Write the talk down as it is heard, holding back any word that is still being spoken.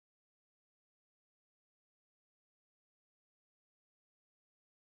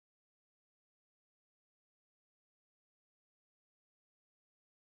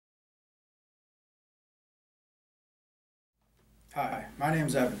Hi, my name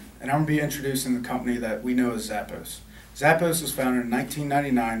is Evan, and I'm going to be introducing the company that we know as Zappos. Zappos was founded in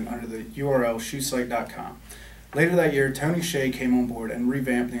 1999 under the URL shoesite.com. Later that year, Tony Hsieh came on board and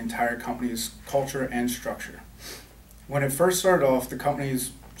revamped the entire company's culture and structure. When it first started off, the company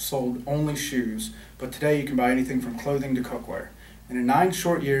sold only shoes, but today you can buy anything from clothing to cookware. And in 9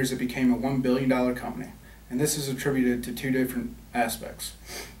 short years, it became a $1 billion company, and this is attributed to 2 different aspects.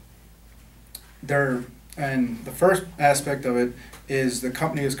 And the first aspect of it is the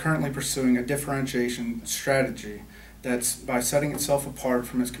company is currently pursuing a differentiation strategy that's by setting itself apart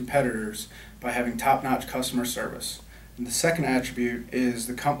from its competitors by having top-notch customer service. And the second attribute is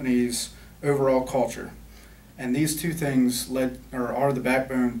the company's overall culture. And these 2 things are the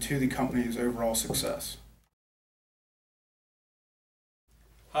backbone to the company's overall success.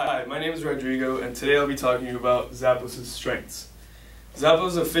 Hi, my name is Rodrigo, and today I'll be talking about Zappos' strengths.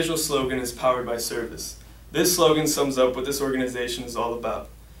 Zappos' official slogan is "Powered by Service." This slogan sums up what this organization is all about.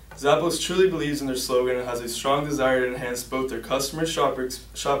 Zappos truly believes in their slogan and has a strong desire to enhance both their customer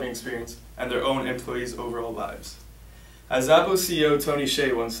shopping experience and their own employees' overall lives. As Zappos CEO Tony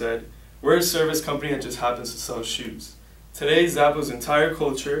Hsieh once said, "We're a service company that just happens to sell shoes." Today, Zappos' entire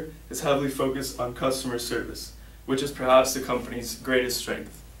culture is heavily focused on customer service, which is perhaps the company's greatest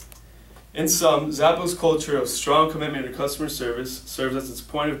strength. In sum, Zappos' culture of strong commitment to customer service serves as its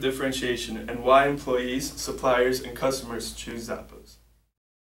point of differentiation and why employees, suppliers, and customers choose Zappos.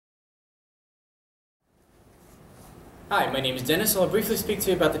 Hi, my name is Dennis, and I'll briefly speak to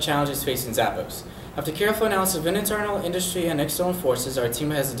you about the challenges facing Zappos. After careful analysis of internal, industry, and external forces, our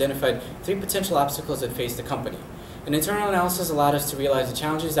team has identified 3 potential obstacles that face the company. An internal analysis allowed us to realize the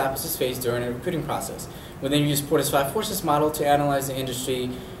challenges Zappos has faced during the recruiting process. We then used Porter's 5 forces model to analyze the industry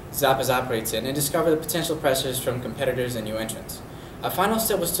Zappos operates in and discover the potential pressures from competitors and new entrants. Our final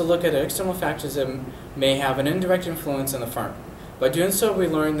step was to look at the external factors that may have an indirect influence on the firm. By doing so, we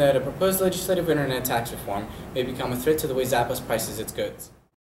learned that a proposed legislative internet tax reform may become a threat to the way Zappos prices its goods.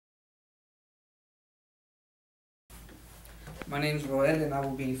 My name is Roel, and I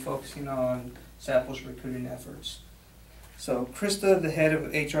will be focusing on Zappos recruiting efforts. So Krista, the head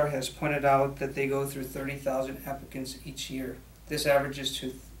of HR, has pointed out that they go through 30,000 applicants each year. This averages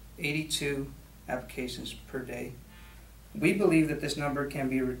to 82 applications per day. We believe that this number can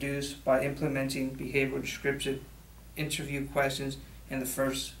be reduced by implementing behavioral descriptive interview questions in the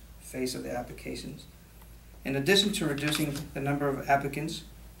first phase of the applications. In addition to reducing the number of applicants,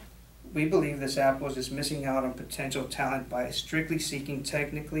 we believe that Zappos is missing out on potential talent by strictly seeking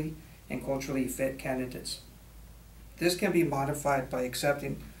technically and culturally fit candidates. This can be modified by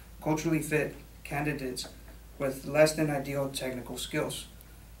accepting culturally fit candidates with less than ideal technical skills.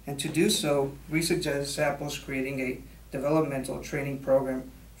 And to do so, we suggest Zappos creating a developmental training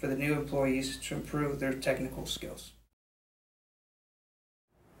program for the new employees to improve their technical skills.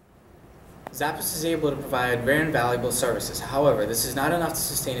 Zappos is able to provide rare and valuable services. However, this is not enough to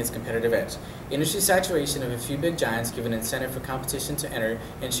sustain its competitive edge. Industry saturation of a few big giants give an incentive for competition to enter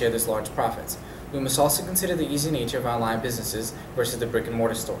and share these large profits. We must also consider the easy nature of online businesses versus the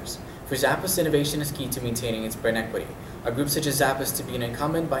brick-and-mortar stores. For Zappos, innovation is key to maintaining its brand equity. A group such as Zappos to be an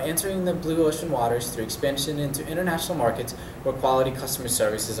incumbent by entering the blue ocean waters through expansion into international markets where quality customer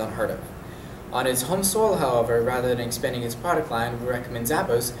service is unheard of. On its home soil, however, rather than expanding its product line, we recommend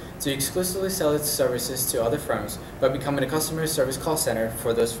Zappos to exclusively sell its services to other firms by becoming a customer service call center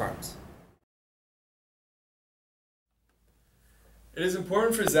for those firms. It is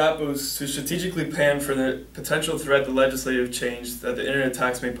important for Zappos to strategically plan for the potential threat the legislative change that the internet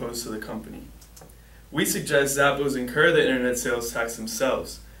tax may pose to the company. We suggest Zappos incur the internet sales tax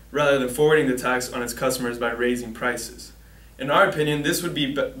themselves, rather than forwarding the tax on its customers by raising prices. In our opinion, this would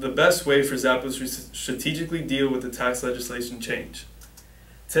be the best way for Zappos to strategically deal with the tax legislation change.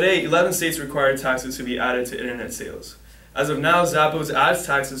 Today, 11 states require taxes to be added to internet sales. As of now, Zappos adds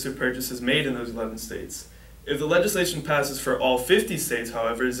taxes to purchases made in those 11 states. If the legislation passes for all 50 states,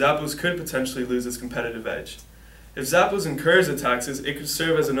 however, Zappos could potentially lose its competitive edge. If Zappos incurs the taxes, it could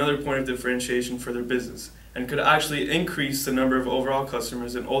serve as another point of differentiation for their business, and could actually increase the number of overall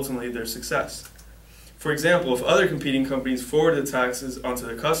customers and ultimately their success. For example, if other competing companies forward the taxes onto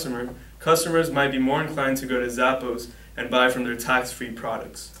the customer, customers might be more inclined to go to Zappos and buy from their tax-free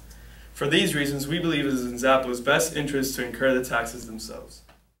products. For these reasons, we believe it is in Zappos' best interest to incur the taxes themselves.